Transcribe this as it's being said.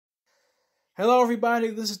Hello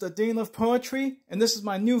everybody, this is the Dean of Poetry, and this is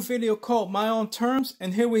my new video called My Own Terms,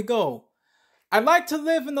 and here we go. I'd like to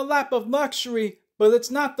live in the lap of luxury, but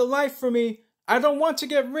it's not the life for me. I don't want to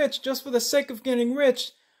get rich just for the sake of getting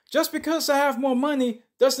rich. Just because I have more money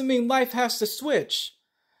doesn't mean life has to switch.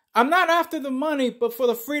 I'm not after the money, but for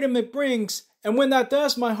the freedom it brings, and when that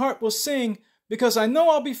does, my heart will sing, because I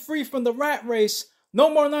know I'll be free from the rat race. No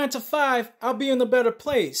more 9 to 5, I'll be in a better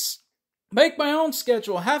place. Make my own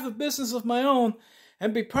schedule, have a business of my own,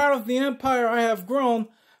 and be proud of the empire I have grown,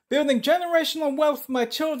 building generational wealth for my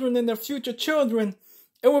children and their future children.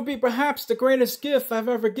 It would be perhaps the greatest gift I've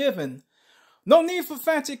ever given. No need for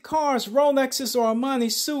fancy cars, Rolexes, or Armani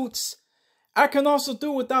suits. I can also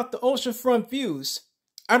do without the oceanfront views.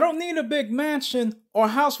 I don't need a big mansion or a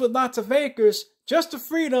house with lots of acres, just the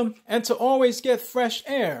freedom and to always get fresh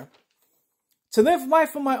air. To live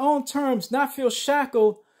life on my own terms, not feel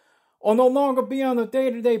shackled, or no longer be on a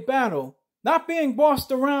day-to-day battle, not being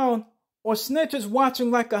bossed around or snitches watching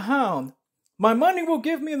like a hound. My money will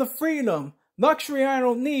give me the freedom, luxury I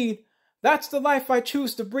don't need. That's the life I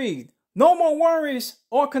choose to breed. No more worries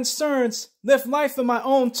or concerns, live life in my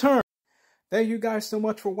own terms. Thank you guys so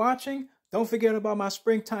much for watching. Don't forget about my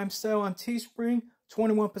springtime sale on Teespring,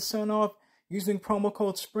 21% off using promo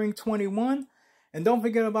code SPRING21. And don't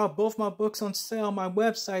forget about both my books on sale on my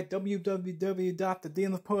website,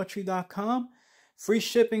 www.thedeanofpoetry.com. Free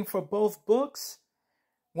shipping for both books.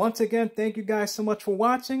 Once again, thank you guys so much for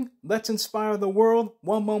watching. Let's inspire the world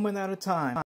one moment at a time.